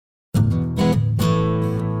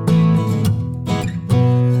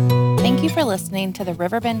Thank you for listening to the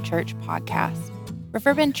Riverbend Church podcast.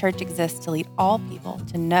 Riverbend Church exists to lead all people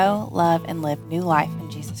to know, love, and live new life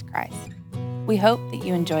in Jesus Christ. We hope that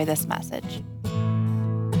you enjoy this message.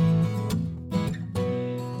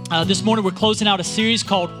 This morning we're closing out a series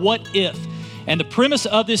called What If? And the premise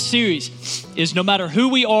of this series is no matter who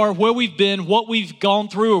we are, where we've been, what we've gone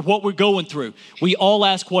through, or what we're going through, we all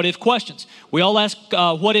ask what if questions. We all ask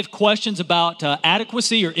what if questions about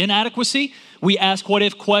adequacy or inadequacy. We ask what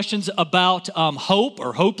if questions about hope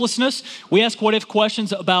or hopelessness. We ask what if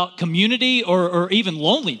questions about community or even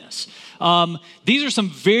loneliness. These are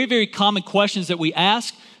some very, very common questions that we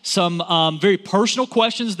ask, some very personal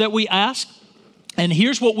questions that we ask. And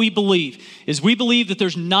here's what we believe, is we believe that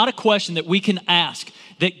there's not a question that we can ask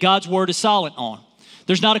that God's word is silent on.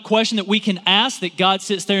 There's not a question that we can ask that God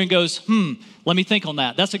sits there and goes, let me think on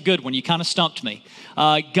that. That's a good one. You kind of stumped me.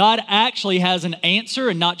 God actually has an answer,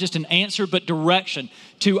 and not just an answer, but direction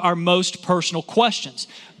to our most personal questions.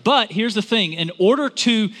 But here's the thing, in order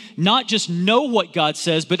to not just know what God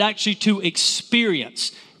says, but actually to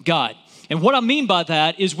experience God. And what I mean by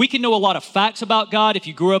that is we can know a lot of facts about God. If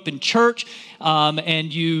you grew up in church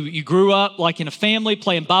and you grew up like in a family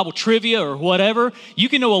playing Bible trivia or whatever, you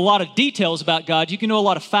can know a lot of details about God. You can know a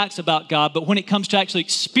lot of facts about God. But when it comes to actually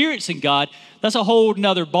experiencing God, that's a whole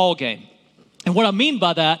nother ball game. And what I mean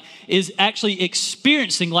by that is actually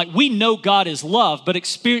experiencing, like we know God is love, but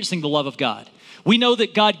experiencing the love of God. We know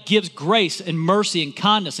that God gives grace and mercy and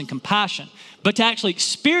kindness and compassion. But to actually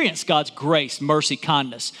experience God's grace, mercy,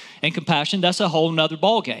 kindness, and compassion, that's a whole nother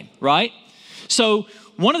ballgame, right? So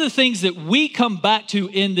one of the things that we come back to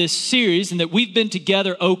in this series, and that we've been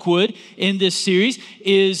together, Oakwood, in this series,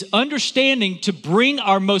 is understanding to bring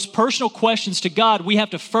our most personal questions to God. We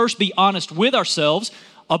have to first be honest with ourselves,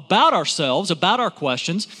 about our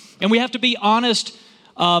questions, and we have to be honest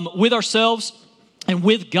with ourselves and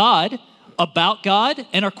with God, about God,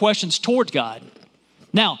 and our questions toward God.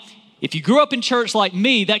 Now, if you grew up in church like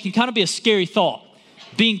me, that can kind of be a scary thought.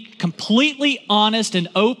 Being completely honest and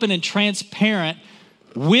open and transparent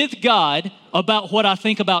with God about what I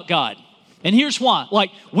think about God. And here's why. Like,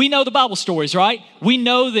 we know the Bible stories, right? We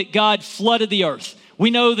know that God flooded the earth. We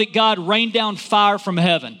know that God rained down fire from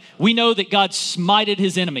heaven. We know that God smited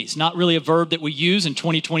his enemies. Not really a verb that we use in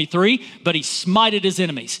 2023, but he smited his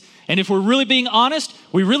enemies. And if we're really being honest,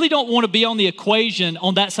 we really don't want to be on the equation,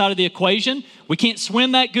 on that side of the equation. We can't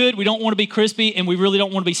swim that good. We don't want to be crispy, and we really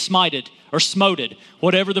don't want to be smited or smoted,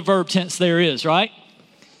 whatever the verb tense there is, right?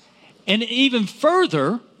 And even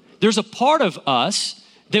further, there's a part of us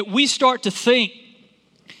that we start to think,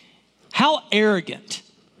 how arrogant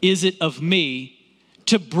is it of me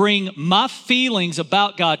to bring my feelings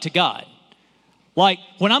about God to God? Like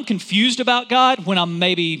when I'm confused about God, when I'm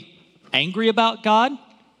maybe angry about God,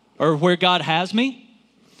 or where God has me,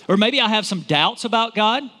 or maybe I have some doubts about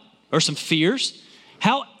God, or some fears.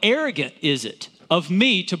 How arrogant is it of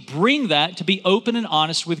me to bring that, to be open and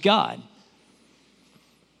honest with God?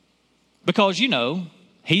 Because,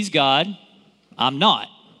 he's God, I'm not.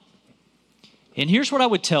 And here's what I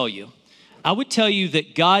would tell you. I would tell you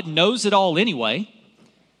that God knows it all anyway.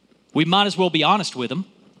 We might as well be honest with him.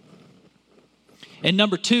 And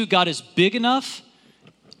number two, God is big enough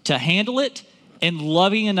to handle it and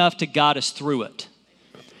loving enough to guide us through it.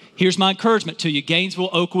 Here's my encouragement to you, Gainesville,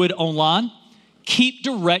 Oakwood, online. Keep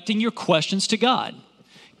directing your questions to God.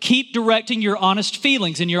 Keep directing your honest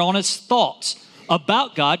feelings and your honest thoughts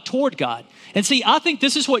about God toward God. And see, I think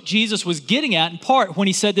this is what Jesus was getting at in part when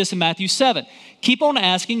he said this in Matthew 7. Keep on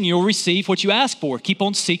asking, you'll receive what you ask for. Keep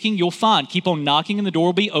on seeking, you'll find. Keep on knocking, and the door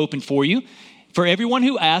will be open for you. For everyone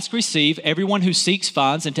who asks, receive. Everyone who seeks,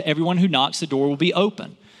 finds. And to everyone who knocks, the door will be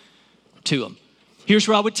open to him. Here's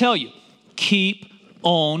what I would tell you. Keep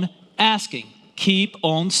on asking. Keep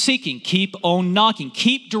on seeking. Keep on knocking.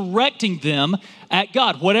 Keep directing them at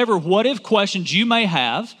God. Whatever what-if questions you may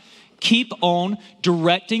have, keep on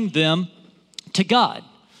directing them to God.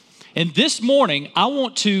 And this morning, I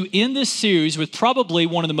want to end this series with probably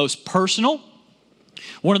one of the most personal,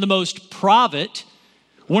 one of the most private,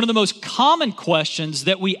 one of the most common questions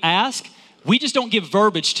that we ask, we just don't give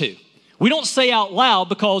verbiage to. We don't say out loud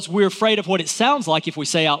because we're afraid of what it sounds like if we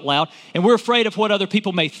say out loud, and we're afraid of what other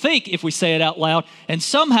people may think if we say it out loud, and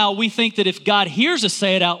somehow we think that if God hears us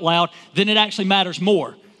say it out loud, then it actually matters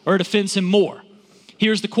more, or it offends him more.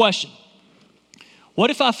 Here's the question.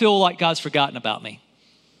 What if I feel like God's forgotten about me?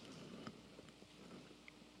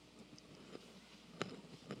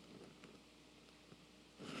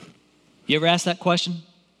 You ever asked that question?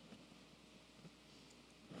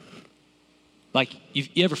 Like,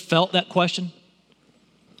 you ever felt that question?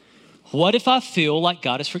 What if I feel like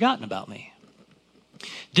God has forgotten about me?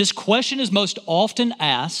 This question is most often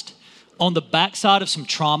asked on the backside of some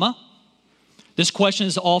trauma. This question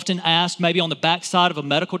is often asked maybe on the backside of a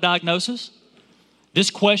medical diagnosis. This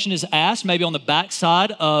question is asked maybe on the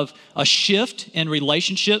backside of a shift in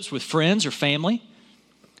relationships with friends or family.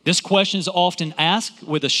 This question is often asked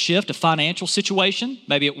with a shift, a financial situation,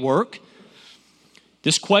 maybe at work.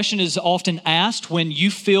 This question is often asked when you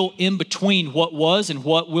feel in between what was and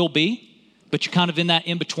what will be, but you're kind of in that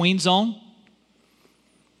in-between zone.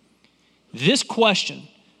 This question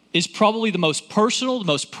is probably the most personal, the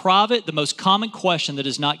most private, the most common question that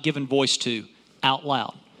is not given voice to out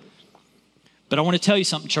loud. But I want to tell you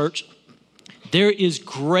something, church. There is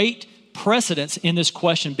great precedence in this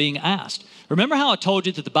question being asked. Remember how I told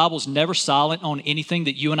you that the Bible is never silent on anything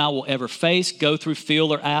that you and I will ever face, go through,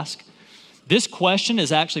 feel, or ask? This question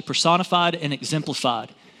is actually personified and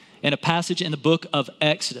exemplified in a passage in the book of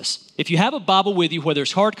Exodus. If you have a Bible with you, whether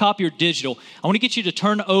it's hard copy or digital, I want to get you to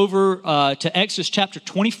turn over to Exodus chapter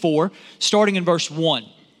 24, starting in verse 1.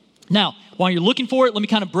 Now, while you're looking for it, let me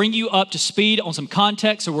kind of bring you up to speed on some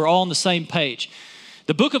context so we're all on the same page.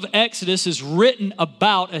 The book of Exodus is written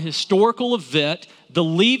about a historical event, the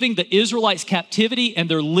leaving the Israelites' captivity and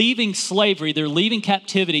their leaving slavery, their leaving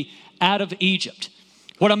captivity out of Egypt.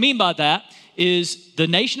 What I mean by that is the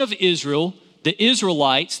nation of Israel, the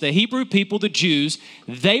Israelites, the Hebrew people, the Jews,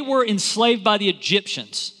 they were enslaved by the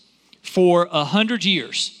Egyptians for 100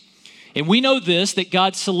 years. And we know this, that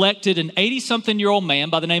God selected an 80-something-year-old man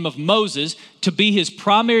by the name of Moses to be his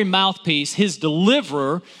primary mouthpiece, his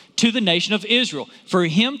deliverer to the nation of Israel. For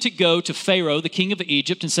him to go to Pharaoh, the king of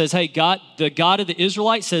Egypt, and says, hey, God, the God of the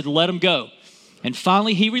Israelites said, let him go. And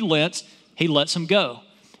finally he relents, he lets him go.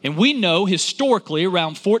 And we know historically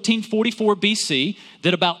around 1444 BC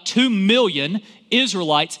that about 2 million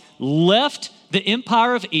Israelites left the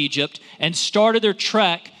empire of Egypt and started their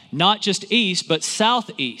trek not just east, but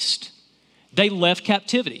southeast. They left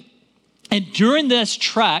captivity. And during this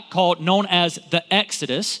trek known as the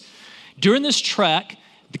Exodus, during this trek,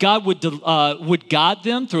 God would guide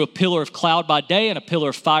them through a pillar of cloud by day and a pillar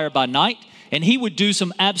of fire by night. And he would do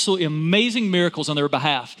some absolutely amazing miracles on their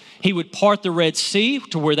behalf. He would part the Red Sea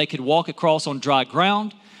to where they could walk across on dry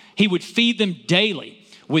ground. He would feed them daily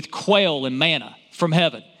with quail and manna from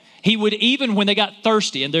heaven. He would, even when they got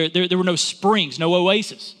thirsty and there were no springs, no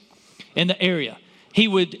oasis in the area, he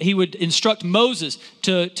would instruct Moses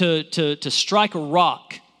to strike a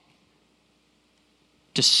rock,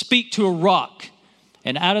 to speak to a rock,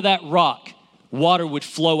 and out of that rock, water would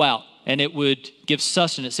flow out. And it would give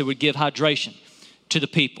sustenance, it would give hydration to the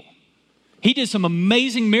people. He did some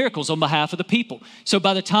amazing miracles on behalf of the people. So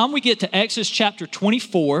by the time we get to Exodus chapter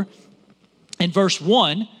 24 and verse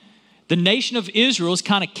 1, the nation of Israel is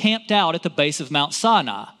kind of camped out at the base of Mount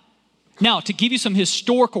Sinai. Now, to give you some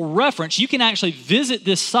historical reference, you can actually visit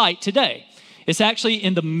this site today. It's actually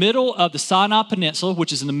in the middle of the Sinai Peninsula,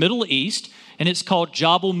 which is in the Middle East, and it's called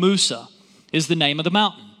Jabal Musa, is the name of the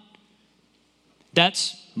mountain.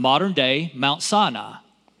 That's modern day Mount Sinai.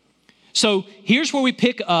 So here's where we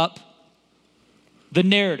pick up the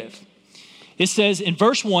narrative. It says in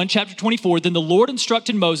verse 1, chapter 24, then the Lord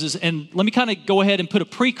instructed Moses, and let me kind of go ahead and put a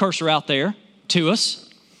precursor out there to us.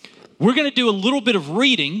 We're going to do a little bit of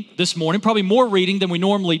reading this morning, probably more reading than we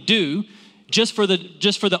normally do, just for the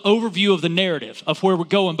overview of the narrative of where we're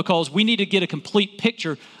going, because we need to get a complete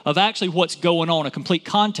picture of actually what's going on, a complete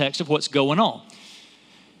context of what's going on.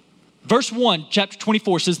 Verse 1, chapter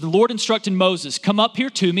 24 says, the Lord instructed Moses, come up here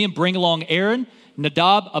to me and bring along Aaron,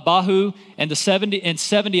 Nadab, Abihu, and the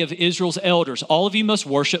 70 of Israel's elders. All of you must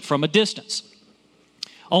worship from a distance.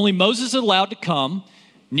 Only Moses is allowed to come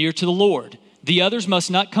near to the Lord. The others must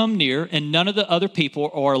not come near, and none of the other people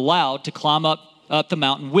are allowed to climb up the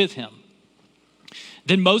mountain with him.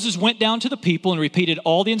 Then Moses went down to the people and repeated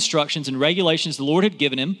all the instructions and regulations the Lord had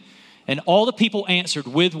given him. And all the people answered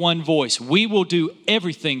with one voice, we will do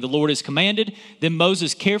everything the Lord has commanded. Then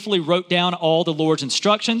Moses carefully wrote down all the Lord's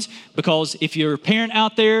instructions, because if you're a parent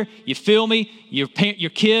out there, you feel me, your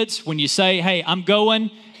kids, when you say, hey, I'm going,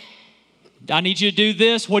 I need you to do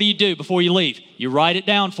this, what do you do before you leave? You write it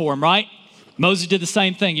down for them, right? Moses did the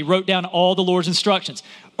same thing. He wrote down all the Lord's instructions.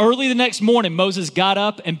 Early the next morning, Moses got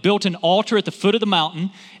up and built an altar at the foot of the mountain,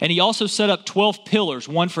 and he also set up 12 pillars,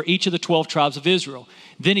 one for each of the 12 tribes of Israel.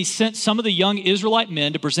 Then he sent some of the young Israelite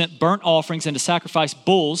men to present burnt offerings and to sacrifice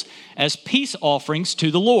bulls as peace offerings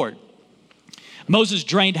to the Lord. Moses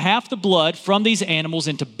drained half the blood from these animals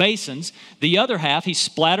into basins. The other half he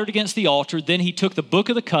splattered against the altar. Then he took the book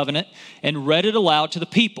of the covenant and read it aloud to the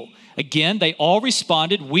people. Again, they all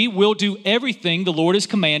responded, we will do everything the Lord has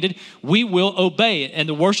commanded. We will obey it. And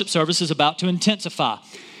the worship service is about to intensify.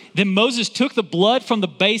 Then Moses took the blood from the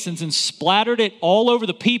basins and splattered it all over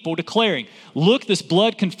the people, declaring, "Look, this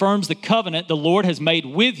blood confirms the covenant the Lord has made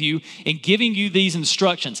with you in giving you these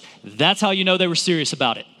instructions." That's how you know they were serious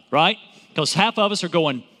about it, right? Because half of us are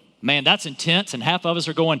going, "Man, that's intense," and half of us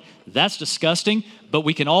are going, "That's disgusting," but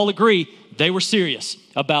we can all agree they were serious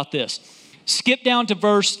about this. Skip down to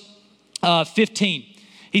verse 15.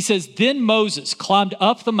 He says, "Then Moses climbed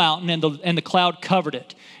up the mountain and the cloud covered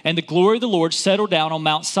it. And the glory of the Lord settled down on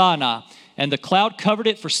Mount Sinai, and the cloud covered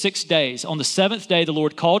it for 6 days. On the 7th day, the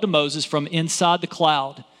Lord called to Moses from inside the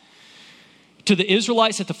cloud. To the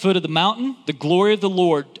Israelites at the foot of the mountain, the glory of the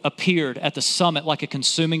Lord appeared at the summit like a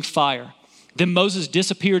consuming fire. Then Moses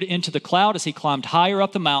disappeared into the cloud as he climbed higher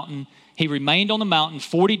up the mountain. He remained on the mountain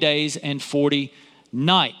 40 days and 40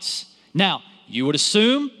 nights." Now, you would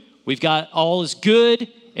assume we've got all is good,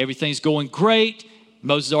 everything's going great.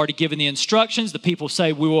 Moses has already given the instructions. The people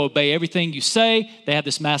say, "We will obey everything you say." They have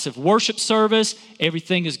this massive worship service.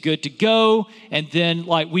 Everything is good to go. And then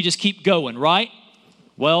we just keep going, right?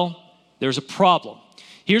 Well, there's a problem.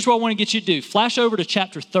 Here's what I want to get you to do. Flash over to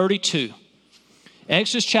chapter 32.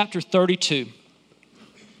 Exodus chapter 32.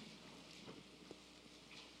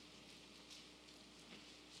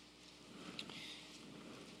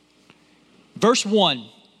 Verse 1.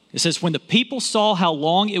 It says, "When the people saw how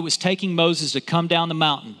long it was taking Moses to come down the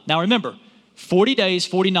mountain." Now remember, 40 days,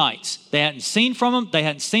 40 nights. They hadn't seen from him. They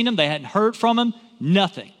hadn't seen him. They hadn't heard from him.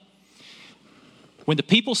 Nothing. When the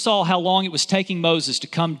people saw how long it was taking Moses to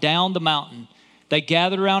come down the mountain, they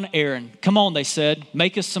gathered around Aaron. "Come on," they said,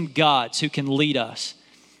 "make us some gods who can lead us.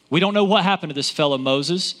 We don't know what happened to this fellow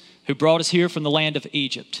Moses who brought us here from the land of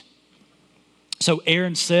Egypt." So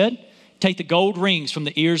Aaron said, "Take the gold rings from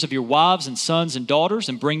the ears of your wives and sons and daughters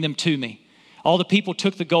and bring them to me." All the people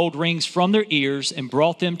took the gold rings from their ears and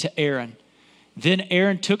brought them to Aaron. Then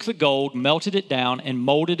Aaron took the gold, melted it down, and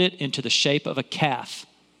molded it into the shape of a calf.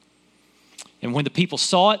 And when the people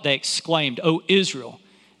saw it, they exclaimed, "O Israel,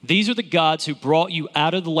 these are the gods who brought you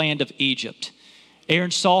out of the land of Egypt."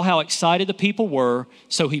 Aaron saw how excited the people were,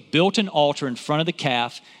 so he built an altar in front of the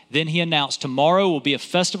calf. Then he announced, "Tomorrow will be a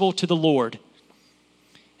festival to the Lord."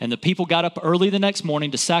 And the people got up early the next morning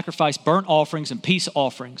to sacrifice burnt offerings and peace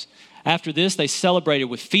offerings. After this, they celebrated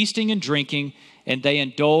with feasting and drinking, and they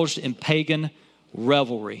indulged in pagan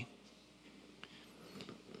revelry.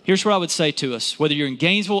 Here's what I would say to us, whether you're in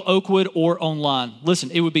Gainesville, Oakwood, or online. Listen,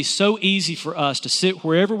 it would be so easy for us to sit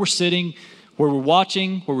wherever we're sitting, where we're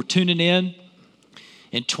watching, where we're tuning in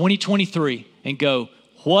 2023 and go,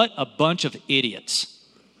 "What a bunch of idiots.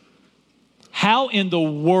 How in the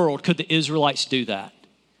world could the Israelites do that?"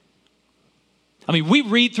 I mean, we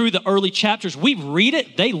read through the early chapters. We read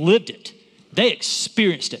it. They lived it. They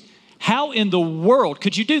experienced it. How in the world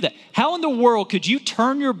could you do that? How in the world could you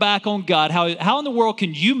turn your back on God? How in the world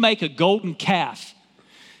can you make a golden calf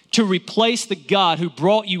to replace the God who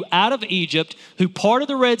brought you out of Egypt, who parted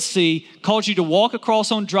the Red Sea, caused you to walk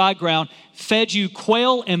across on dry ground, fed you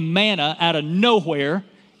quail and manna out of nowhere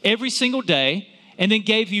every single day, and then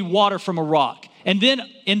gave you water from a rock? And then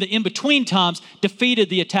in the in-between times, defeated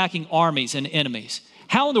the attacking armies and enemies.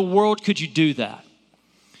 How in the world could you do that?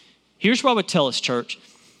 Here's what I would tell us, church.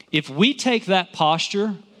 If we take that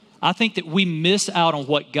posture, I think that we miss out on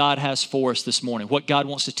what God has for us this morning, what God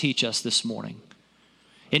wants to teach us this morning.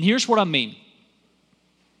 And here's what I mean.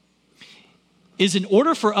 Is in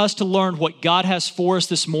order for us to learn what God has for us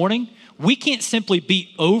this morning, we can't simply be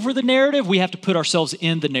over the narrative. We have to put ourselves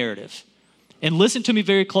in the narrative. And listen to me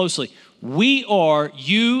very closely. We are,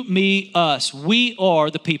 you, me, us. We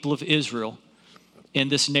are the people of Israel in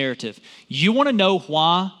this narrative. You want to know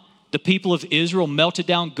why the people of Israel melted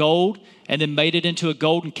down gold and then made it into a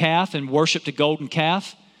golden calf and worshiped a golden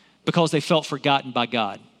calf? Because they felt forgotten by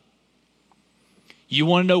God. You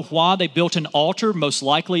want to know why they built an altar, most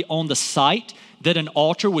likely on the site that an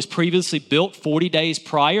altar was previously built 40 days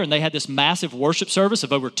prior, and they had this massive worship service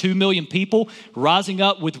of over 2 million people rising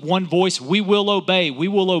up with one voice, we will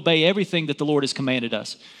obey everything that the Lord has commanded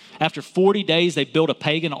us. After 40 days, they built a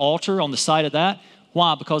pagan altar on the site of that.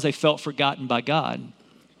 Why? Because they felt forgotten by God.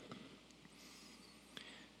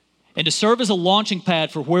 And to serve as a launching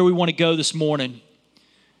pad for where we want to go this morning,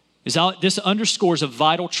 this underscores a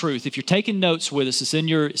vital truth. If you're taking notes with us, it's in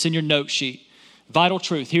your note sheet. Vital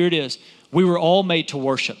truth, here it is. We were all made to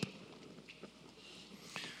worship.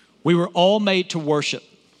 We were all made to worship.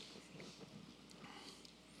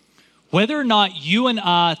 Whether or not you and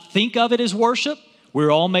I think of it as worship,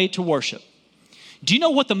 we're all made to worship. Do you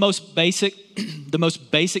know what the most basic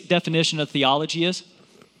definition of theology is?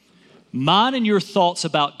 Mine and your thoughts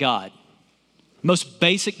about God. Most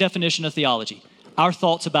basic definition of theology. Our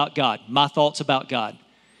thoughts about God. My thoughts about God.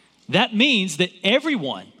 That means that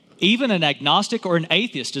everyone, even an agnostic or an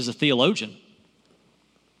atheist, is a theologian.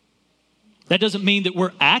 That doesn't mean that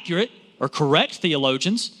we're accurate or correct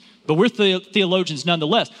theologians, but we're theologians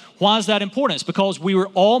nonetheless. Why is that important? It's because we were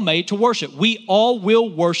all made to worship. We all will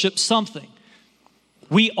worship something.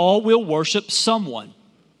 We all will worship someone.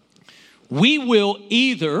 We will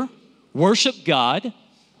either worship God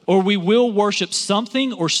or we will worship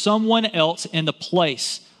something or someone else in the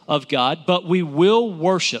place of God, but we will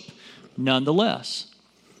worship nonetheless.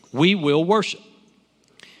 We will worship.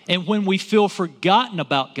 And when we feel forgotten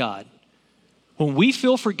about God,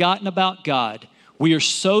 we are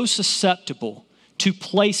so susceptible to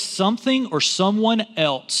place something or someone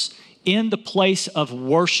else in the place of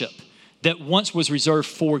worship that once was reserved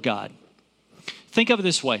for God. Think of it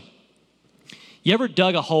this way. You ever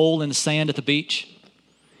dug a hole in the sand at the beach?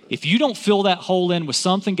 If you don't fill that hole in with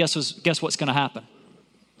something, guess what's going to happen?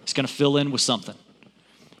 It's going to fill in with something.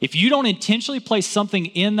 If you don't intentionally place something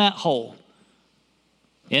in that hole,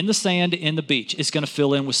 in the sand, in the beach, it's going to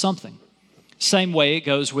fill in with something. Same way it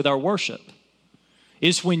goes with our worship.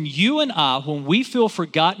 Is when you and I, when we feel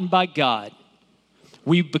forgotten by God,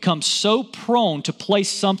 we become so prone to place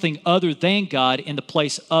something other than God in the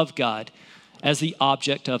place of God as the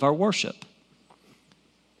object of our worship.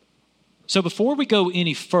 So before we go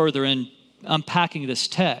any further in unpacking this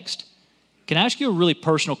text, can I ask you a really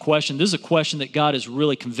personal question? This is a question that God has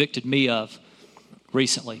really convicted me of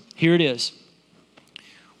recently. Here it is.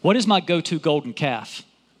 What is my go-to golden calf?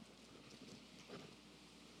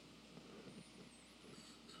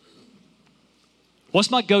 What's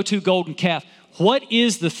my go-to golden calf? What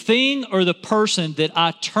is the thing or the person that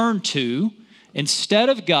I turn to instead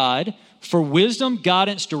of God for wisdom,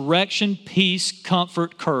 guidance, direction, peace,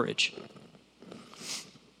 comfort, courage?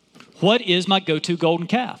 What is my go-to golden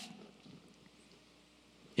calf?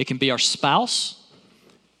 It can be our spouse.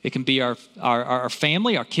 It can be our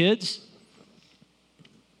family, our kids.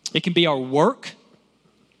 It can be our work.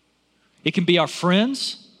 It can be our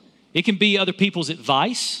friends. It can be other people's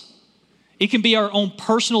advice. It can be our own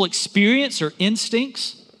personal experience or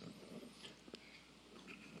instincts.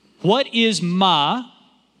 What is my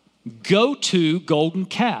go-to golden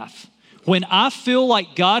calf? When I feel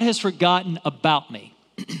like God has forgotten about me,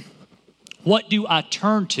 what do I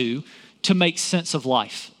turn to make sense of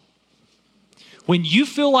life? When you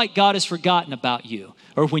feel like God has forgotten about you,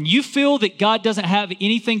 or when you feel that God doesn't have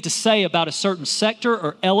anything to say about a certain sector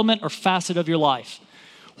or element or facet of your life,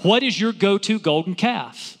 what is your go-to golden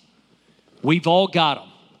calf? We've all got them.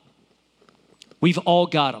 We've all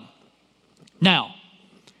got them. Now,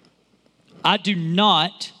 I do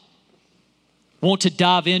not want to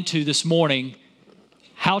dive into this morning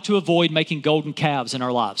how to avoid making golden calves in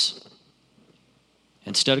our lives.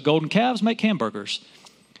 Instead of golden calves, make hamburgers.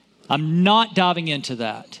 I'm not diving into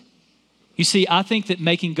that. You see, I think that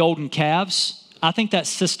making golden calves, I think that's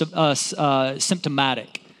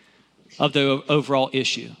symptomatic of the overall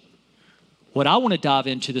issue. What I want to dive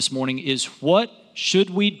into this morning is what should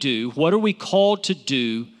we do? What are we called to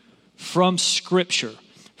do from Scripture,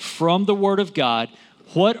 from the Word of God?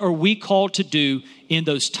 What are we called to do in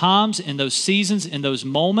those times, in those seasons, in those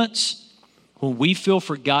moments when we feel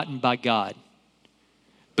forgotten by God?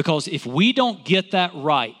 Because if we don't get that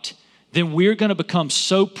right, then we're going to become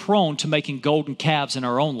so prone to making golden calves in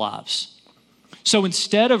our own lives. So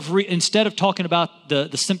instead of talking about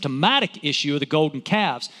the symptomatic issue of the golden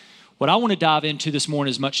calves, what I want to dive into this morning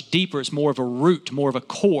is much deeper. It's more of a root, more of a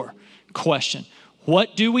core question.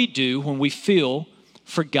 What do we do when we feel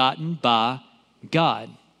forgotten by God?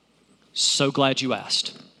 So glad you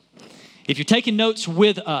asked. If you're taking notes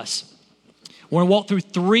with us, we're going to walk through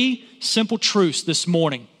 3 simple truths this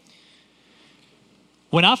morning.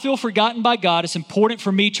 When I feel forgotten by God, it's important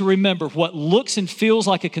for me to remember what looks and feels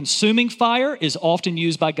like a consuming fire is often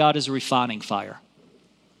used by God as a refining fire.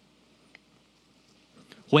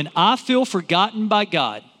 When I feel forgotten by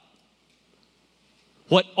God,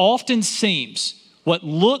 what often seems, what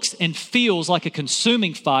looks and feels like a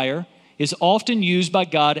consuming fire is often used by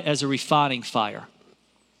God as a refining fire.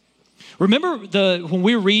 Remember when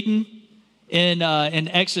we were reading in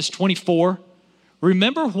Exodus 24,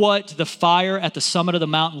 remember what the fire at the summit of the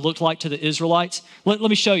mountain looked like to the Israelites? Let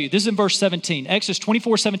me show you. This is in verse 17, Exodus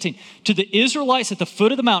 24:17. To the Israelites at the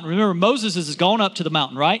foot of the mountain, remember Moses has gone up to the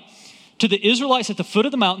mountain, right? To the Israelites at the foot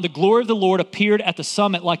of the mountain, the glory of the Lord appeared at the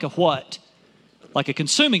summit like a what? Like a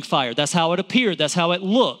consuming fire. That's how it appeared. That's how it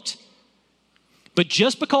looked. But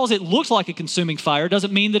just because it looked like a consuming fire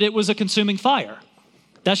doesn't mean that it was a consuming fire.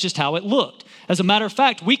 That's just how it looked. As a matter of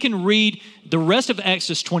fact, we can read the rest of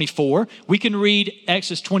Exodus 24. We can read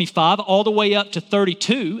Exodus 25 all the way up to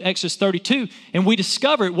 32, Exodus 32, and we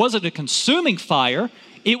discover it wasn't a consuming fire,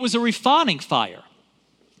 it was a refining fire.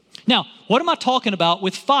 Now, what am I talking about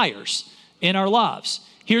with fires in our lives?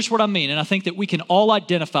 Here's what I mean, and I think that we can all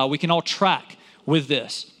identify, we can all track with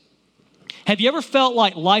this. Have you ever felt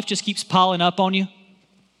like life just keeps piling up on you?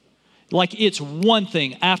 Like it's one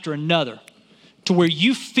thing after another, to where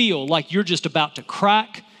you feel like you're just about to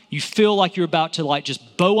crack. You feel like you're about to like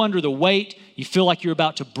just bow under the weight. You feel like you're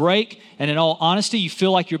about to break. And in all honesty, you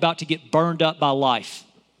feel like you're about to get burned up by life.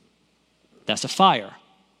 That's a fire.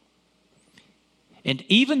 And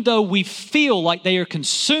even though we feel like they are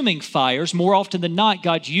consuming fires, more often than not,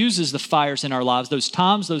 God uses the fires in our lives, those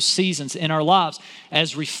times, those seasons in our lives,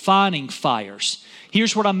 as refining fires.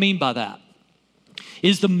 Here's what I mean by that.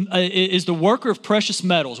 Is the worker of precious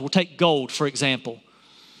metals. We'll take gold, for example.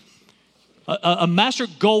 A master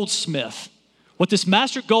goldsmith. What this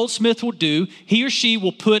master goldsmith will do, he or she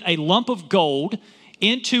will put a lump of gold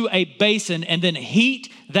into a basin and then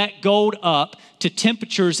heat that gold up to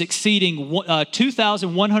temperatures exceeding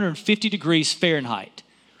 2,150 degrees Fahrenheit.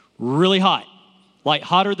 Really hot. Like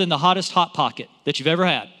hotter than the hottest Hot Pocket that you've ever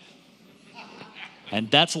had. And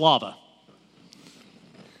that's lava.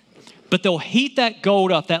 But they'll heat that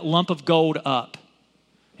gold up, that lump of gold up,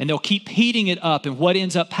 and they'll keep heating it up. And what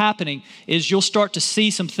ends up happening is you'll start to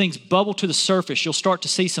see some things bubble to the surface. You'll start to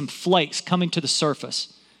see some flakes coming to the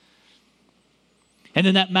surface. And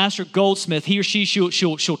then that master goldsmith, he or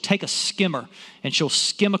she'll take a skimmer and she'll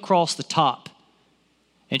skim across the top.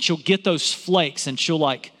 And she'll get those flakes and she'll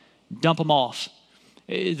like dump them off.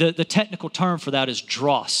 The technical term for that is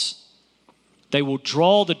dross. They will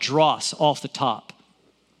draw the dross off the top.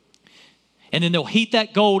 And then they'll heat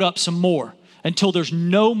that gold up some more until there's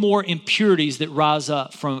no more impurities that rise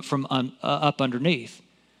up from up underneath.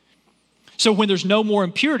 So when there's no more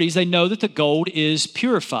impurities, they know that the gold is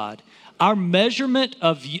purified. Our unit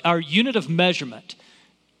of measurement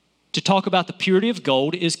to talk about the purity of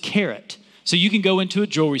gold is carat. So you can go into a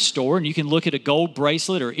jewelry store and you can look at a gold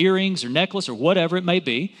bracelet or earrings or necklace or whatever it may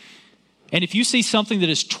be. And if you see something that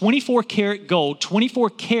is 24 karat gold,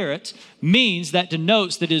 24 carats means that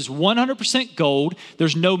denotes that it is 100% gold.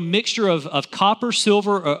 There's no mixture of copper,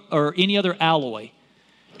 silver, or any other alloy.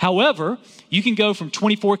 However, you can go from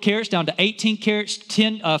 24 carats down to 18 carats,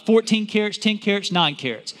 14 carats, 10 carats, 9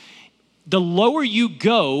 carats. The lower you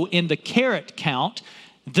go in the carat count,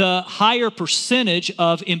 the higher percentage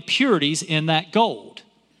of impurities in that gold.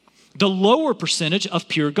 The lower percentage of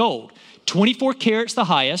pure gold. 24 carats the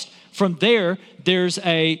highest. From there, there's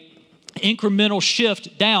a incremental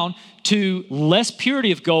shift down to less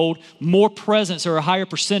purity of gold, more presence or a higher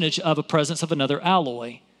percentage of a presence of another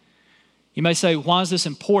alloy. You may say, why is this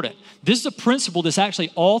important? This is a principle that's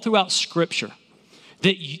actually all throughout Scripture.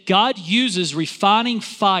 That God uses refining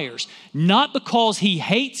fires, not because He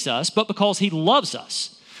hates us, but because He loves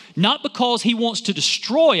us. Not because He wants to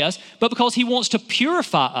destroy us, but because He wants to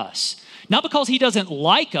purify us. Not because He doesn't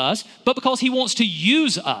like us, but because He wants to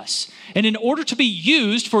use us. And in order to be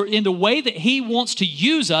used in the way that He wants to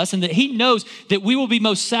use us and that He knows that we will be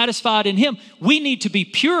most satisfied in Him, we need to be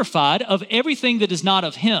purified of everything that is not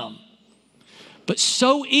of Him. But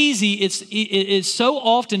so easy, it's so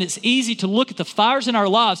often it's easy to look at the fires in our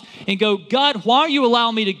lives and go, God, why are you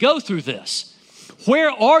allowing me to go through this? Where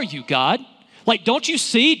are you, God? Like, don't you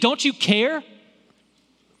see? Don't you care?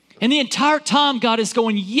 And the entire time God is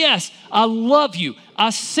going, yes, I love you. I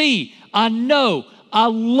see, I know, I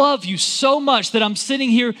love you so much that I'm sitting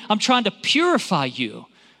here, I'm trying to purify you.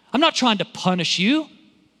 I'm not trying to punish you.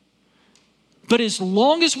 But as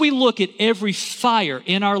long as we look at every fire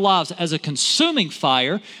in our lives as a consuming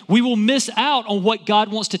fire, we will miss out on what God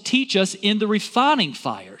wants to teach us in the refining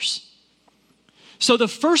fires. So the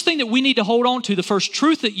first thing that we need to hold on to, the first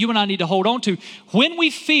truth that you and I need to hold on to, when we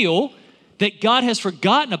feel that God has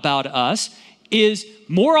forgotten about us, is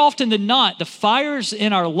more often than not, the fires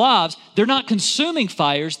in our lives, they're not consuming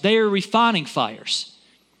fires, they are refining fires.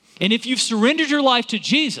 And if you've surrendered your life to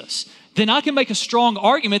Jesus, then I can make a strong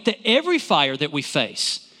argument that every fire that we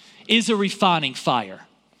face is a refining fire,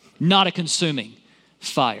 not a consuming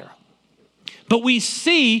fire. But we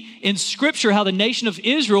see in Scripture how the nation of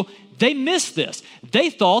Israel, they missed this. They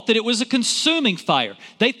thought that it was a consuming fire.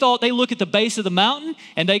 They thought they look at the base of the mountain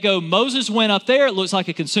and they go, Moses went up there, it looks like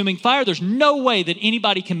a consuming fire. There's no way that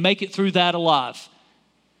anybody can make it through that alive.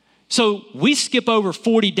 So we skip over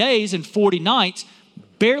 40 days and 40 nights,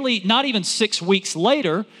 barely, not even 6 weeks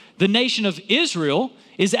later, the nation of Israel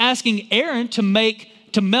is asking Aaron to make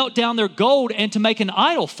to melt down their gold and to make an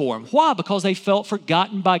idol for him. Why? Because they felt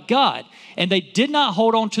forgotten by God. And they did not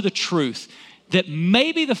hold on to the truth that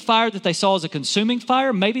maybe the fire that they saw as a consuming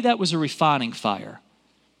fire, maybe that was a refining fire.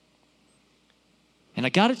 And I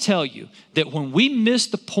got to tell you that when we miss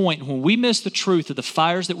the point, when we miss the truth of the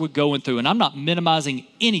fires that we're going through, and I'm not minimizing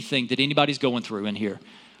anything that anybody's going through in here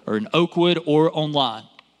or in Oakwood or online,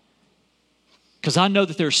 because I know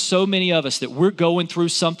that there's so many of us that we're going through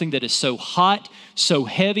something that is so hot, so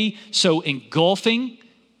heavy, so engulfing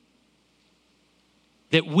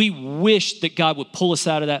that we wish that God would pull us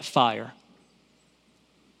out of that fire.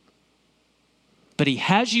 But he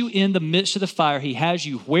has you in the midst of the fire. He has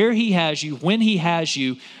you where he has you, when he has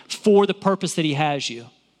you, for the purpose that he has you.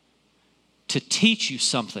 To teach you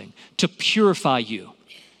something, to purify you,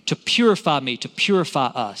 to purify me, to purify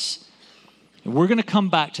us. And we're going to come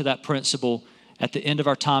back to that principle at the end of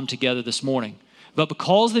our time together this morning. But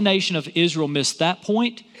because the nation of Israel missed that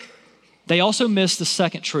point, they also missed the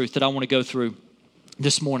second truth that I want to go through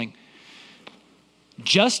this morning.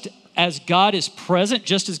 Just as God is present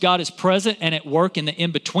and at work in the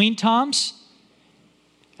in-between times,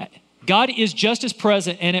 God is just as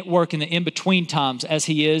present and at work in the in-between times as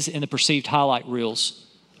he is in the perceived highlight reels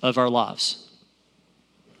of our lives.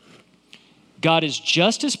 God is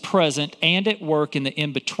just as present and at work in the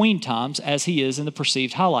in-between times as he is in the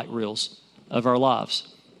perceived highlight reels of our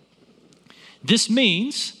lives. This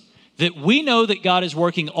means that we know that God is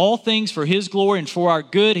working all things for his glory and for our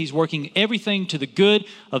good. He's working everything to the good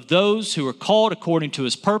of those who are called according to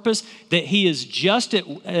his purpose, that he is just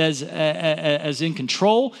as in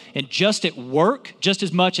control and just at work, just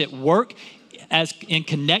as much at work as in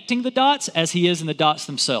connecting the dots as he is in the dots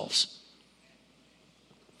themselves.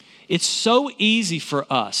 It's so easy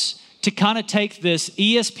for us to kind of take this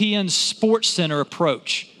ESPN Sports Center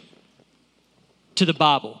approach to the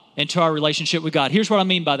Bible and to our relationship with God. Here's what I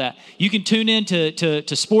mean by that. You can tune in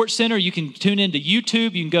to Sports Center. You can tune into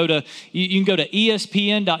YouTube. You can go to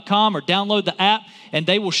ESPN.com or download the app, and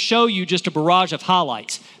they will show you just a barrage of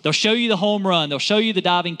highlights. They'll show you the home run. They'll show you the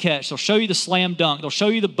diving catch. They'll show you the slam dunk. They'll show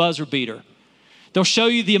you the buzzer beater. They'll show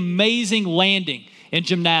you the amazing landing in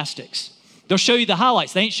gymnastics. They'll show you the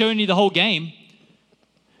highlights. They ain't showing you the whole game.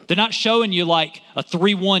 They're not showing you like a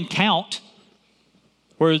 3-1 count,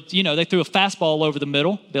 where, they threw a fastball over the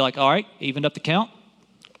middle. Be like, all right, evened up the count.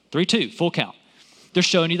 3-2, full count. They're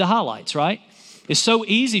showing you the highlights, right? It's so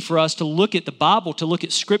easy for us to look at the Bible, to look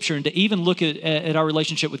at Scripture, and to even look at our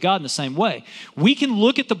relationship with God in the same way. We can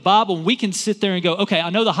look at the Bible and we can sit there and go, okay, I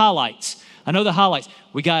know the highlights.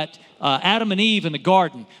 We got Adam and Eve in the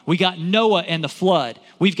garden. We got Noah and the flood.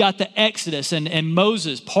 We've got the Exodus and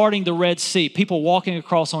Moses parting the Red Sea, people walking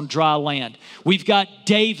across on dry land. We've got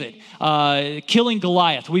David killing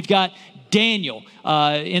Goliath. We've got Daniel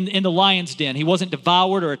in the lion's den. He wasn't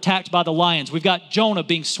devoured or attacked by the lions. We've got Jonah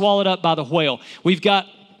being swallowed up by the whale. We've got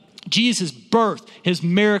Jesus' birth, his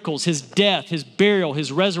miracles, his death, his burial,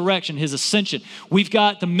 his resurrection, his ascension. We've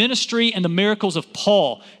got the ministry and the miracles of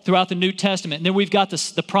Paul throughout the New Testament. And then we've got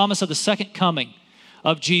the promise of the second coming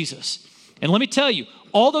of Jesus. And let me tell you,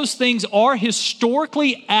 all those things are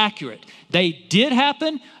historically accurate. They did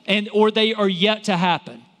happen or they are yet to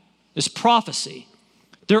happen. It's prophecy.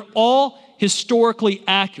 They're all historically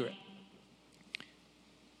accurate.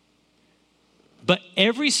 But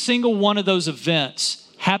every single one of those events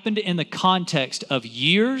happened in the context of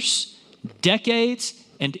years, decades,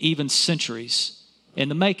 and even centuries in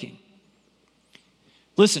the making.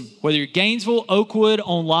 Listen, whether you're Gainesville, Oakwood,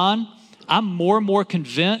 online, I'm more and more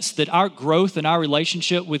convinced that our growth and our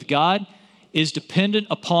relationship with God is dependent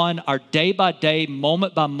upon our day-by-day,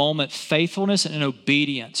 moment-by-moment faithfulness and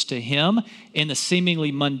obedience to him in the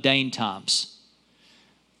seemingly mundane times.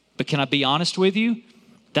 But can I be honest with you?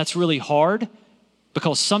 That's really hard,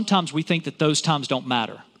 because sometimes we think that those times don't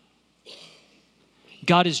matter.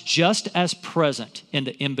 God is just as present in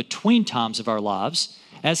the in-between times of our lives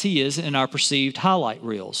as he is in our perceived highlight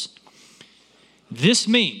reels. This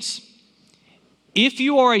means if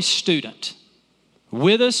you are a student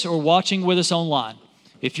with us or watching with us online,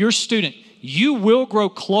 if you're a student, you will grow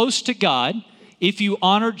close to God if you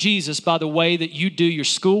honor Jesus by the way that you do your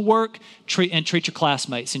schoolwork and treat your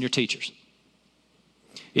classmates and your teachers.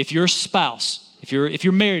 If you're a spouse, if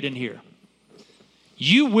you're married in here,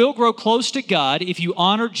 you will grow close to God if you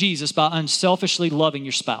honor Jesus by unselfishly loving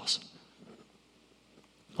your spouse.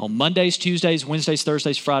 On Mondays, Tuesdays, Wednesdays,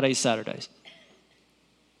 Thursdays, Fridays, Saturdays.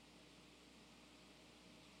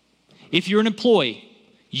 If you're an employee,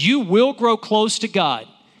 you will grow close to God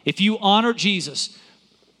if you honor Jesus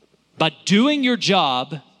by doing your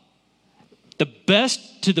job to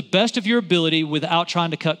the best of your ability without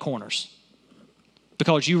trying to cut corners.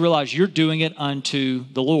 because you realize you're doing it unto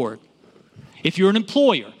the Lord. If you're an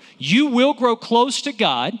employer, you will grow close to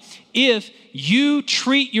God if you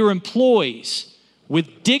treat your employees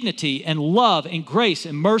with dignity and love and grace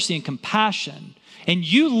and mercy and compassion. And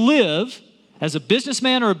you live, as a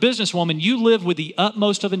businessman or a businesswoman, you live with the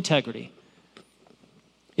utmost of integrity.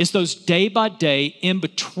 It's those day by day in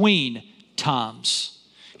between times.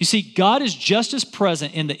 You see, God is just as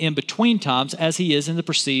present in the in between times as he is in the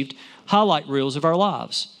perceived highlight reels of our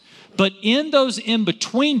lives. But in those in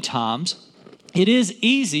between times, it is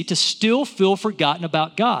easy to still feel forgotten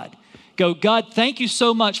about God. Go, God, thank you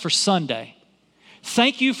so much for Sunday.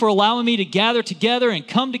 Thank you for allowing me to gather together and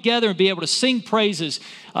come together and be able to sing praises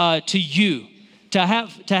to you, to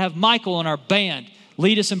have Michael and our band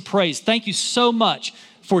lead us in praise. Thank you so much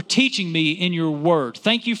for teaching me in your word.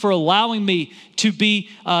 Thank you for allowing me to be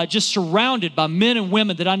just surrounded by men and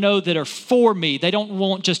women that I know that are for me. They don't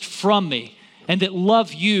want just from me, and that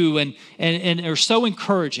love you and are so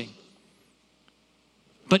encouraging.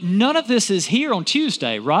 But none of this is here on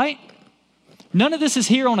Tuesday, right? None of this is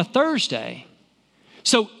here on a Thursday.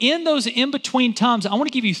 So in those in-between times, I want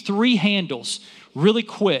to give you 3 handles really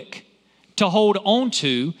quick to hold on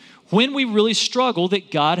to when we really struggle that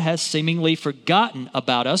God has seemingly forgotten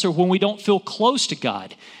about us, or when we don't feel close to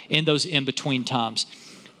God in those in-between times.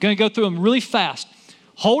 I'm going to go through them really fast.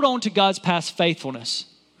 Hold on to God's past faithfulness.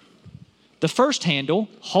 The first handle,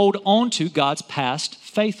 hold on to God's past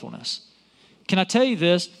faithfulness. Can I tell you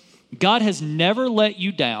this? God has never let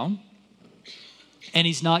you down, and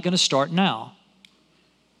he's not going to start now.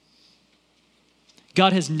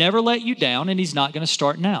 God has never let you down, and he's not going to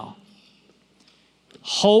start now.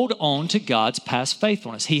 Hold on to God's past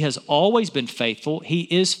faithfulness. He has always been faithful. He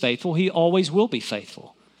is faithful. He always will be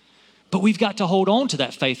faithful. But we've got to hold on to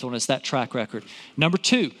that faithfulness, that track record. Number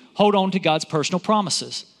 2, hold on to God's personal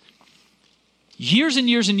promises. Years and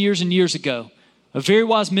years and years and years ago, a very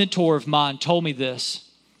wise mentor of mine told me this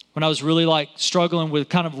when I was really struggling with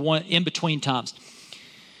kind of one in between times.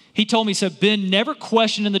 He told me, he said, Ben, never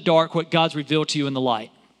question in the dark what God's revealed to you in the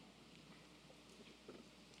light.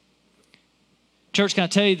 Church, can I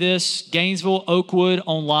tell you this? Gainesville, Oakwood,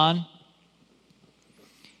 online.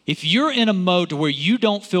 If you're in a mode to where you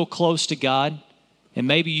don't feel close to God, and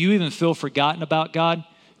maybe you even feel forgotten about God,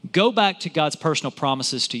 go back to God's personal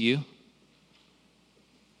promises to you.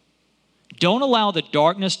 Don't allow the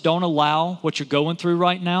darkness, don't allow what you're going through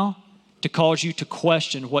right now to cause you to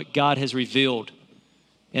question what God has revealed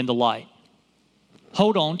in the light.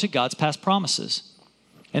 Hold on to God's past promises.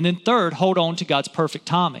 And then third, hold on to God's perfect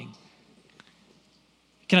timing.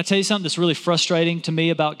 Can I tell you something that's really frustrating to me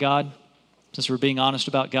about God, since we're being honest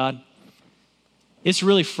about God? It's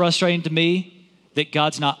really frustrating to me that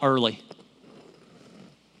God's not early.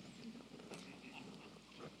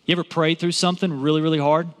 You ever prayed through something really, really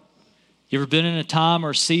hard? You ever been in a time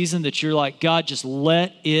or a season that you're like, God, just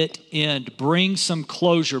let it end. Bring some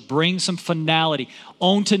closure. Bring some finality.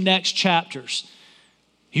 On to next chapters.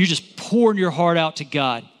 You're just pouring your heart out to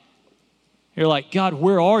God. You're like, God,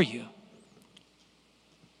 where are you?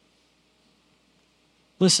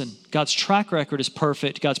 Listen, God's track record is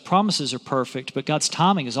perfect. God's promises are perfect, but God's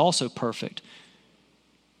timing is also perfect.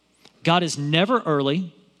 God is never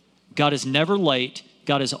early. God is never late.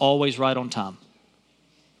 God is always right on time.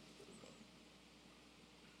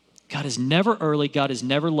 God is never early. God is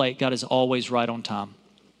never late. God is always right on time.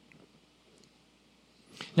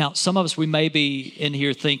 Now, some of us, we may be in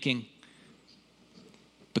here thinking,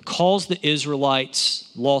 because the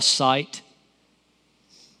Israelites lost sight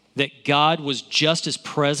that God was just as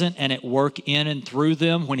present and at work in and through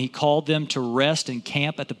them when he called them to rest and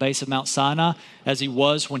camp at the base of Mount Sinai as he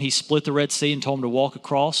was when he split the Red Sea and told them to walk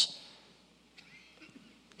across.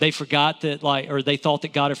 They forgot that, or they thought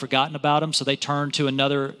that God had forgotten about them, so they turned to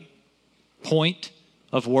another point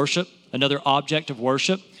of worship, another object of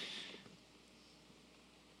worship.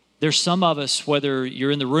 There's some of us, whether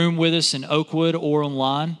you're in the room with us in Oakwood or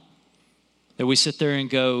online, that we sit there and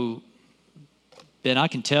go, Ben, I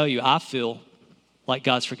can tell you, I feel like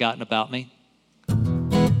God's forgotten about me.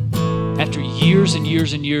 After years and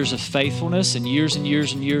years and years of faithfulness and years and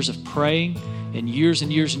years and years of praying and years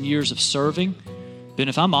and years and years of serving, Ben,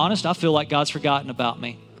 if I'm honest, I feel like God's forgotten about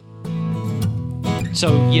me.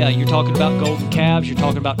 So yeah, you're talking about golden calves. You're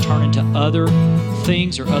talking about turning to other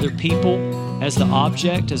things or other people as the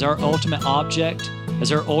object, as our ultimate object,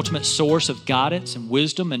 as our ultimate source of guidance and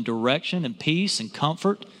wisdom and direction and peace and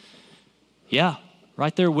comfort. Yeah,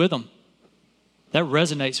 right there with them. That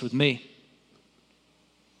resonates with me.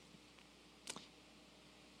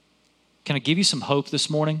 Can I give you some hope this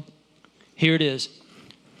morning? Here it is.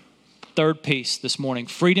 Third piece this morning.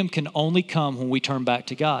 Freedom can only come when we turn back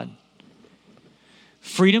to God.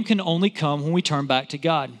 Freedom can only come when we turn back to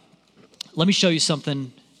God. Let me show you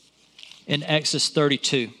something in Exodus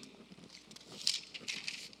 32.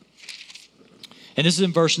 And this is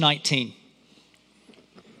in verse 19.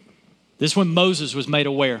 This is when Moses was made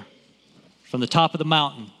aware from the top of the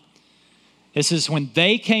mountain. It says, when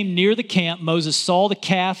they came near the camp, Moses saw the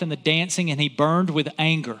calf and the dancing, and he burned with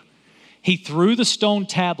anger. He threw the stone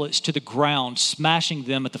tablets to the ground, smashing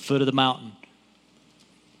them at the foot of the mountain.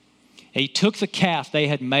 And he took the calf they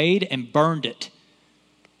had made and burned it.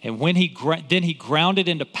 And when then he ground it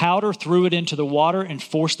into powder, threw it into the water, and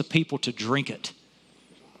forced the people to drink it.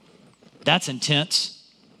 That's intense.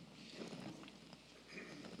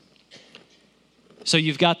 So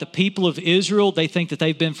you've got the people of Israel. They think that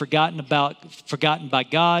they've been forgotten by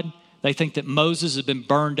God. They think that Moses has been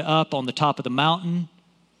burned up on the top of the mountain.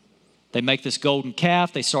 They make this golden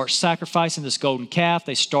calf. They start sacrificing this golden calf.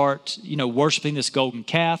 They start, worshiping this golden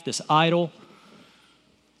calf, this idol.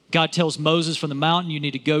 God tells Moses from the mountain, you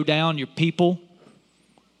need to go down, your people.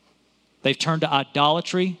 They've turned to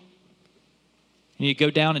idolatry. You need to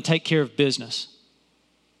go down and take care of business.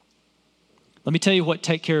 Let me tell you what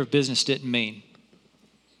take care of business didn't mean.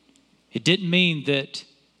 It didn't mean that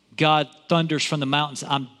God thunders from the mountains,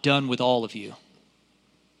 I'm done with all of you.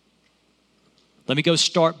 Let me go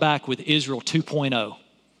start back with Israel 2.0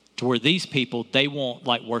 to where these people, they won't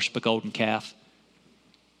worship a golden calf.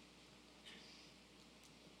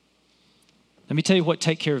 Let me tell you what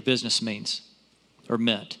take care of business means or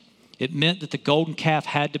meant. It meant that the golden calf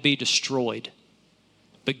had to be destroyed,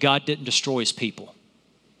 but God didn't destroy his people.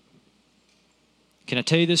 Can I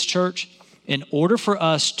tell you this, church? In order for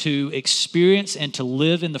us to experience and to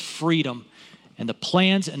live in the freedom and the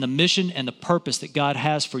plans and the mission and the purpose that God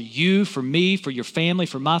has for you, for me, for your family,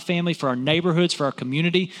 for my family, for our neighborhoods, for our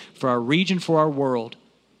community, for our region, for our world,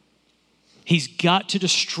 he's got to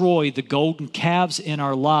destroy the golden calves in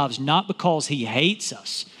our lives, not because he hates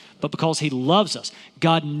us, but because he loves us.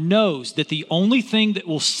 God knows that the only thing that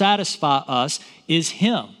will satisfy us is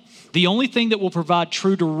him. The only thing that will provide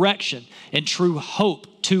true direction and true hope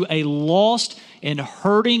to a lost and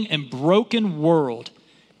hurting and broken world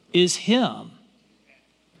is him.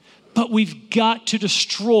 But we've got to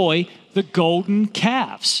destroy the golden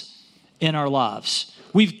calves in our lives.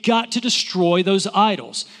 We've got to destroy those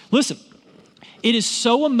idols. Listen, it is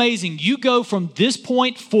so amazing. You go from this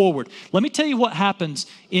point forward. Let me tell you what happens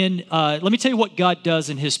let me tell you what God does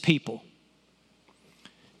in his people.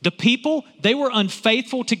 The people, they were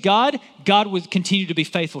unfaithful to God. God would continue to be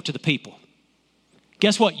faithful to the people.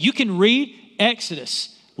 Guess what? You can read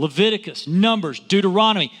Exodus, Leviticus, Numbers,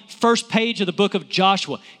 Deuteronomy, first page of the book of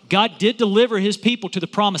Joshua. God did deliver his people to the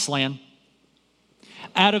promised land.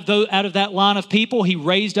 Out of that line of people, he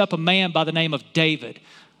raised up a man by the name of David,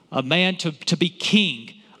 a man to be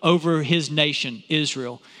king over his nation,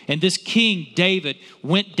 Israel. And this king, David,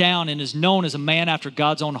 went down and is known as a man after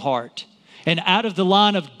God's own heart. And out of the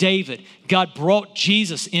line of David, God brought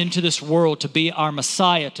Jesus into this world to be our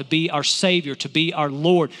Messiah, to be our Savior, to be our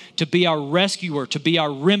Lord, to be our rescuer, to be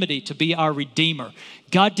our remedy, to be our Redeemer.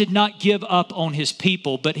 God did not give up on his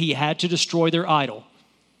people, but he had to destroy their idol.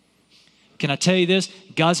 Can I tell you this?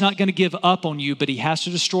 God's not going to give up on you, but he has to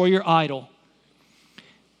destroy your idol.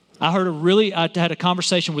 I had a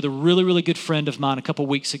conversation with a really, really good friend of mine a couple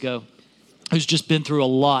weeks ago who's just been through a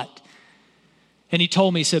lot. And he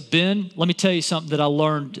told me, he said, Ben, let me tell you something that I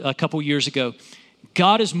learned a couple years ago.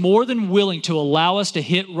 God is more than willing to allow us to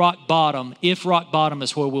hit rock bottom if rock bottom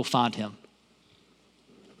is where we'll find him.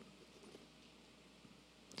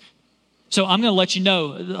 So I'm going to let you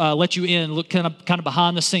know, let you in, look kind of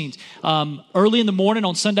behind the scenes. Early in the morning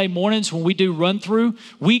on Sunday mornings when we do run through,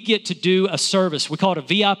 we get to do a service. We call it a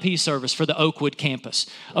VIP service for the Oakwood campus.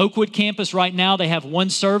 Oakwood campus right now, they have one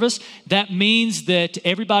service. That means that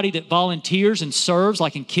everybody that volunteers and serves,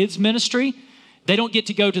 like in kids ministry, they don't get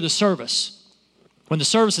to go to the service when the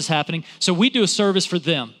service is happening. So we do a service for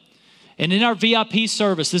them. And in our VIP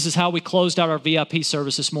service, this is how we closed out our VIP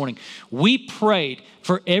service this morning. We prayed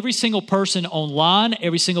for every single person online,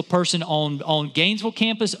 every single person on Gainesville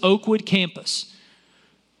campus, Oakwood campus,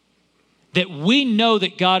 that we know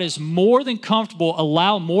that God is more than comfortable,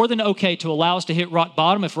 more than okay to allow us to hit rock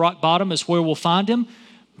bottom if rock bottom is where we'll find him,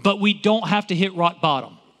 but we don't have to hit rock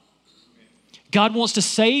bottom. God wants to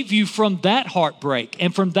save you from that heartbreak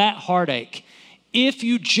and from that heartache. If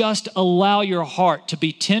you just allow your heart to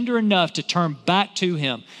be tender enough to turn back to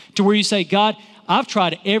him, to where you say, God, I've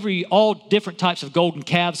tried all different types of golden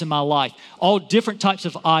calves in my life, all different types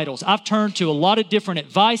of idols. I've turned to a lot of different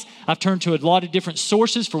advice. I've turned to a lot of different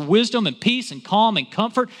sources for wisdom and peace and calm and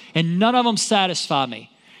comfort, and none of them satisfy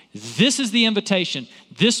me. This is the invitation.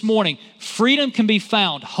 This morning, freedom can be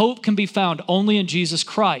found, hope can be found only in Jesus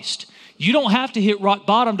Christ. You don't have to hit rock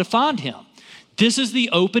bottom to find him. This is the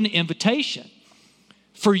open invitation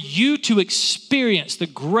for you to experience the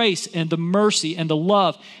grace and the mercy and the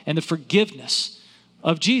love and the forgiveness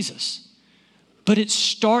of Jesus. But it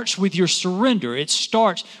starts with your surrender. It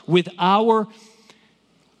starts with our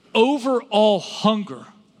overall hunger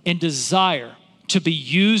and desire to be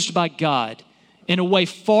used by God in a way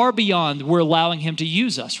far beyond we're allowing him to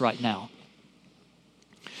use us right now.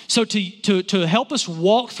 So to help us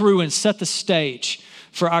walk through and set the stage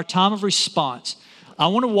for our time of response, I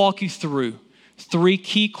want to walk you through 3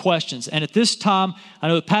 key questions. And at this time, I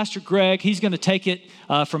know that Pastor Greg, he's going to take it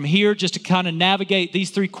from here just to kind of navigate these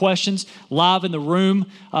 3 questions live in the room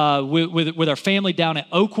with our family down at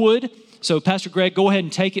Oakwood. So Pastor Greg, go ahead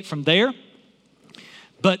and take it from there.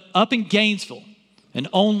 But up in Gainesville and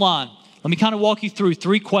online, let me kind of walk you through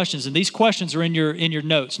 3 questions. And these questions are in your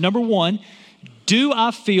notes. Number 1, do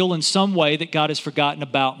I feel in some way that God has forgotten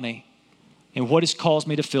about me? And what has caused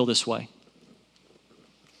me to feel this way?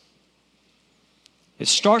 It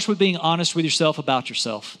starts with being honest with yourself about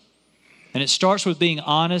yourself. And it starts with being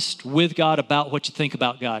honest with God about what you think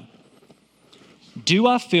about God. Do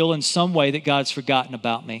I feel in some way that God's forgotten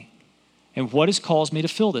about me? And what has caused me to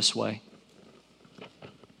feel this way?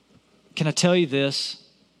 Can I tell you this?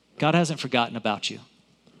 God hasn't forgotten about you.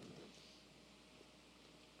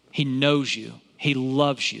 He knows you. He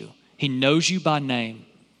loves you. He knows you by name.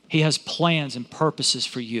 He has plans and purposes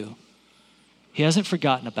for you. He hasn't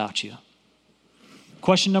forgotten about you.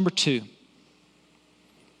 Question number 2.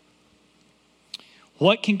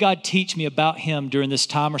 What can God teach me about him during this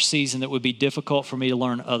time or season that would be difficult for me to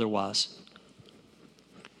learn otherwise?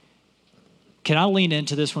 Can I lean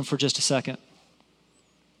into this one for just a second?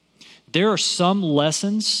 There are some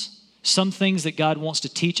lessons, some things that God wants to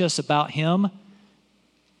teach us about him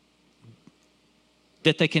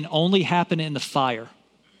that they can only happen in the fire.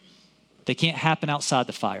 They can't happen outside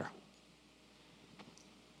the fire.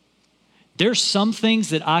 There's some things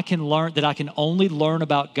that I can learn, that I can only learn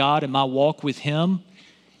about God in my walk with him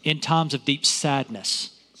in times of deep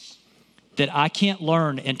sadness, that I can't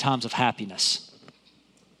learn in times of happiness.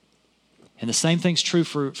 And the same thing's true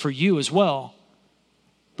for you as well.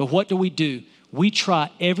 But what do? We try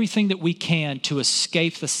everything that we can to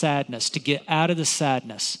escape the sadness, to get out of the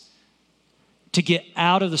sadness, to get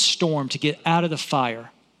out of the storm, to get out of the fire.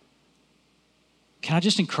 Can I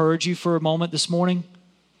just encourage you for a moment this morning?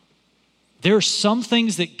 There are some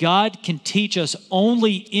things that God can teach us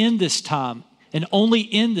only in this time and only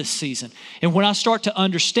in this season. And when I start to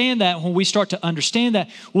understand that, when we start to understand that,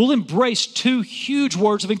 we'll embrace 2 huge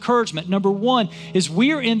words of encouragement. Number 1 is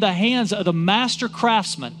we are in the hands of the master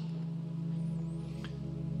craftsman.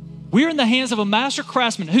 We're in the hands of a master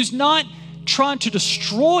craftsman who's not trying to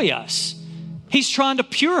destroy us. He's trying to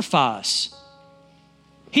purify us.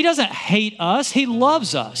 He doesn't hate us. He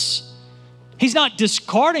loves us. He's not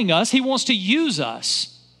discarding us. He wants to use us.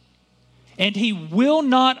 And he will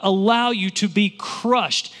not allow you to be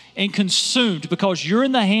crushed and consumed because you're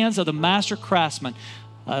in the hands of the master craftsman,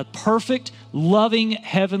 a perfect, loving,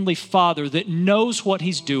 heavenly Father that knows what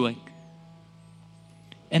he's doing.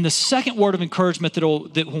 And the second word of encouragement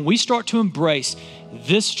that when we start to embrace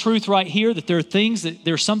this truth right here, that there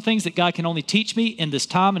are some things that God can only teach me in this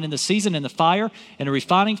time and in the season, in the fire, in a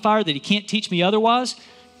refining fire, that he can't teach me otherwise,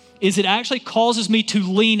 is it actually causes me to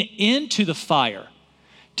lean into the fire.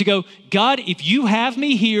 To go, God, if you have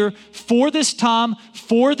me here for this time,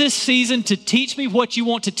 for this season, to teach me what you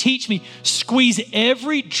want to teach me, squeeze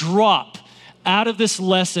every drop out of this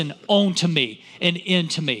lesson onto me and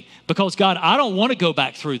into me. Because God, I don't want to go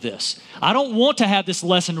back through this. I don't want to have this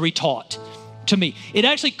lesson retaught to me. It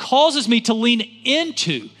actually causes me to lean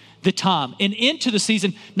into the time and into the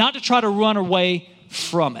season, not to try to run away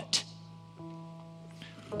from it.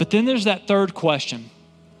 But then there's that third question.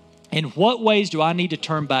 In what ways do I need to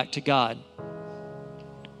turn back to God?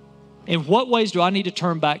 In what ways do I need to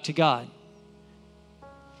turn back to God?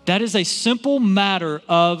 That is a simple matter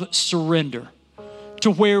of surrender. To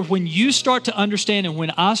where when you start to understand and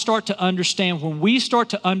when I start to understand, when we start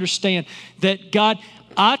to understand that God,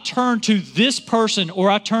 I turn to this person or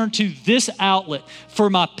I turn to this outlet for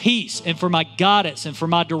my peace and for my guidance and for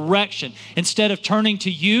my direction instead of turning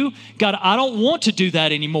to you. God, I don't want to do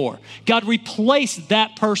that anymore. God, replace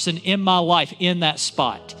that person in my life in that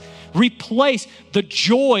spot. Replace the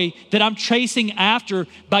joy that I'm chasing after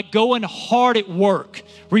by going hard at work.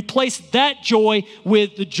 Replace that joy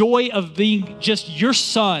with the joy of being just your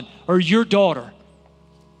son or your daughter.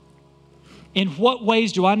 In what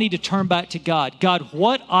ways do I need to turn back to God? God,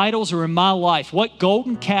 what idols are in my life? What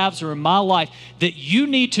golden calves are in my life that you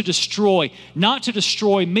need to destroy? Not to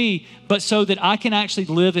destroy me, but so that I can actually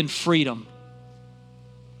live in freedom.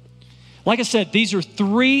 Like I said, these are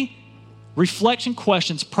 3 reflection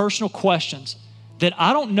questions, personal questions, that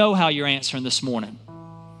I don't know how you're answering this morning.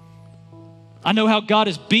 I know how God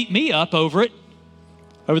has beat me up over it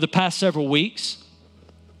over the past several weeks.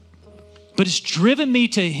 But it's driven me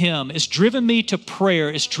to Him. It's driven me to prayer.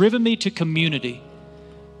 It's driven me to community.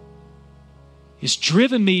 It's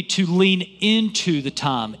driven me to lean into the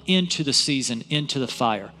time, into the season, into the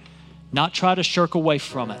fire, not try to shirk away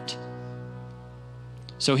from it.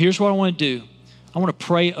 So here's what I want to do. I want to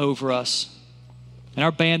pray over us. And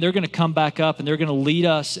our band, they're going to come back up and they're going to lead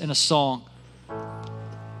us in a song.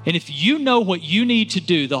 And if you know what you need to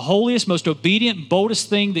do, the holiest, most obedient, and boldest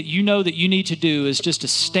thing that you know that you need to do is just to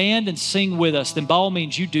stand and sing with us, then by all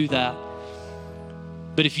means you do that.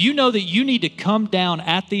 But if you know that you need to come down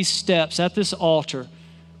at these steps, at this altar,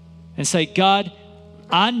 and say, God,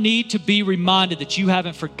 I need to be reminded that you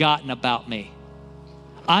haven't forgotten about me.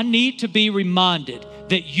 I need to be reminded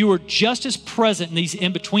that you are just as present in these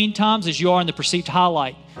in-between times as you are in the perceived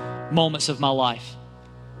highlight moments of my life.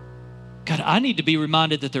 God, I need to be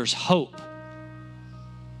reminded that there's hope.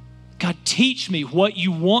 God, teach me what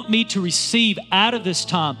you want me to receive out of this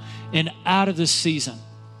time and out of this season.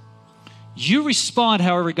 You respond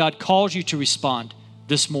however God calls you to respond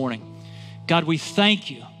this morning. God, we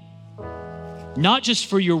thank you, not just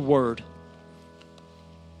for your word,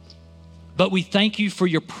 but we thank you for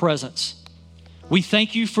your presence. We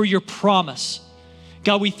thank you for your promise.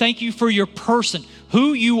 God, we thank you for your person,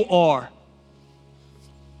 who you are.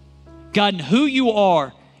 God, and who you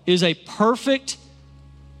are is a perfect,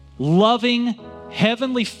 loving,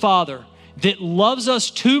 heavenly Father that loves us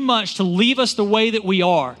too much to leave us the way that we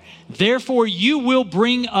are. Therefore, you will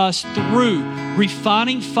bring us through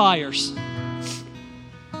refining fires.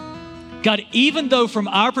 God, even though from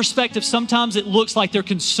our perspective, sometimes it looks like they're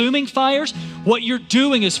consuming fires, what you're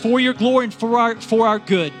doing is for your glory and for our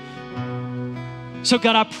good. So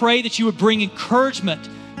God, I pray that you would bring encouragement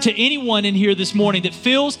to anyone in here this morning that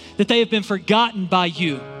feels that they have been forgotten by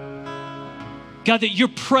you. God, that your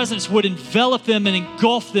presence would envelop them and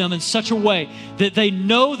engulf them in such a way that they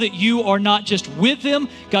know that you are not just with them,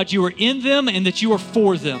 God, you are in them and that you are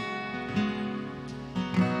for them.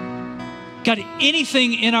 God,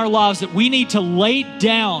 anything in our lives that we need to lay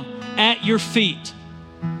down at your feet,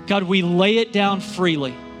 God, we lay it down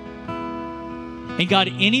freely. And God,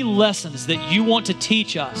 any lessons that you want to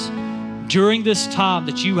teach us during this time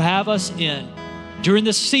that you have us in, during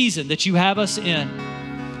this season that you have us in,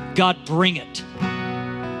 God, bring it.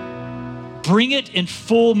 Bring it in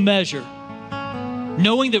full measure,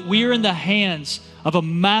 knowing that we are in the hands of a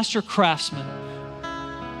master craftsman,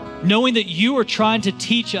 knowing that you are trying to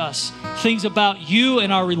teach us things about you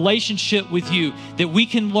and our relationship with you that we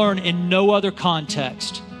can learn in no other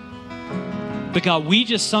context. But God, we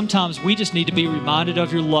just need to be reminded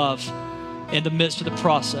of your love in the midst of the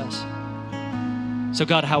process. So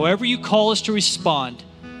God, however you call us to respond,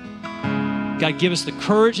 God, give us the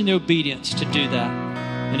courage and the obedience to do that.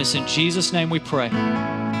 And it's in Jesus' name we pray.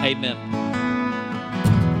 Amen.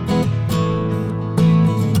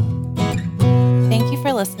 Thank you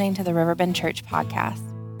for listening to the Riverbend Church podcast.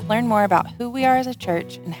 To learn more about who we are as a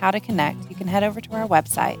church and how to connect, you can head over to our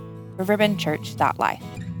website, riverbendchurch.life.